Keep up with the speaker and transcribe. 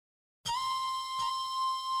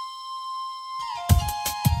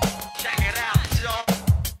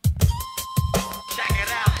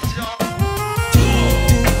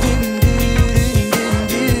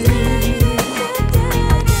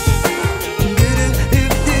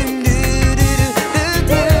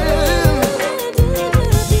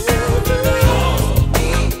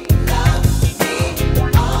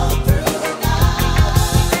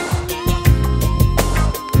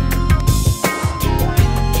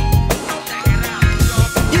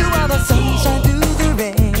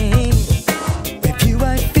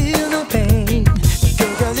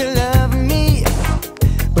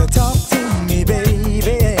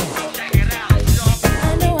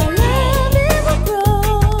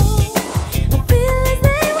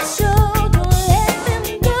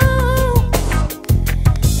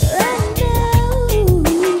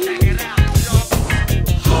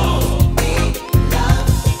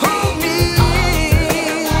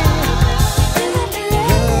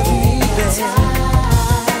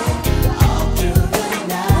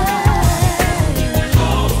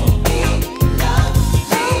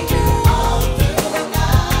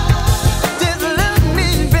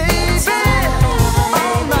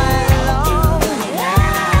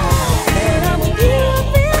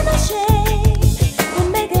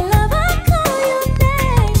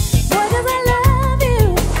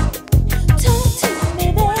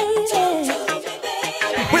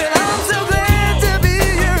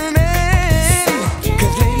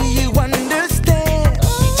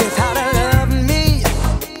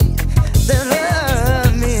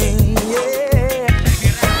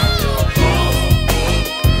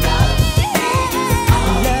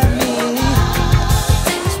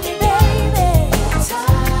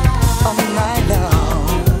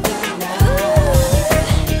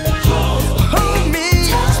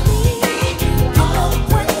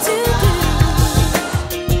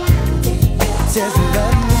says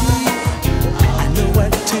love me, I know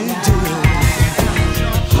what to do.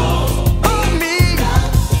 Hold me,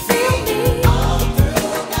 feel me all through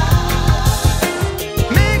the night.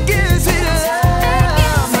 Make it sweet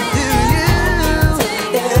love to you.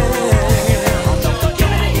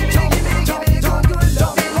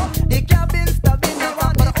 The cabin stopping the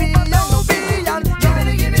one the P.O.V. and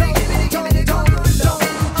give me the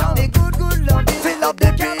good loving, fill up the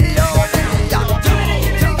P.O.V.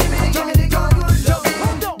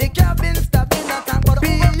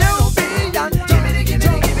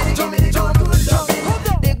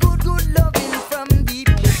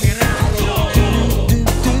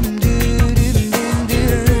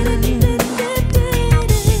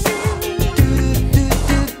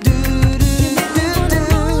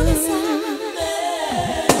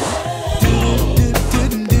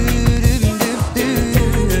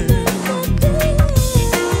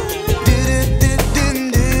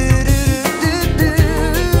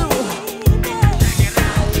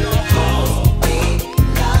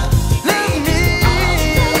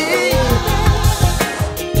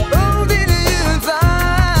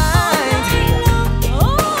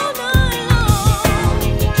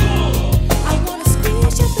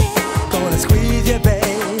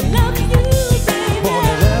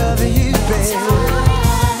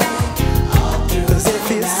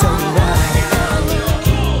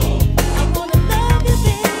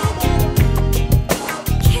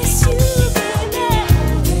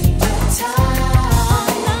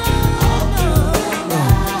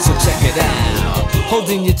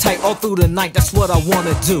 Holding you tight all through the night, that's what I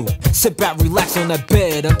wanna do. Sit back, relax on that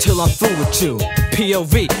bed until I'm through with you.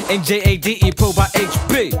 P.O.V. and Jade, Pro by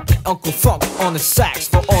HB. Uncle Funk on the sax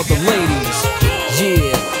for all the ladies.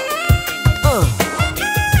 Yeah.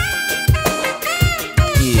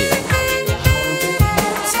 Yeah.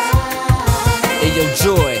 Hey yo,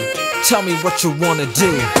 Joy, tell me what you wanna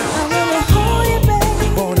do.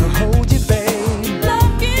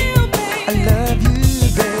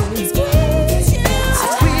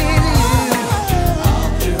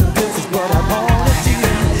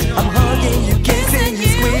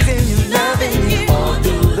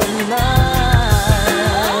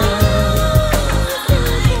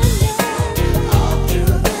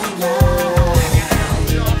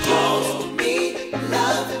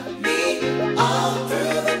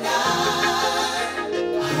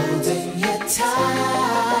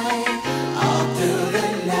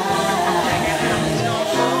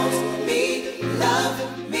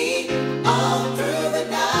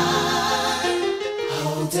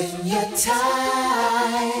 Holding you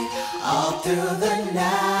tight all through the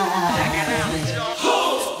night.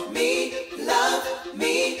 Hold me, love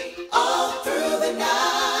me all through the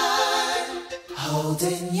night.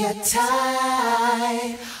 Holding you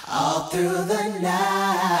tight all through the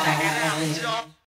night.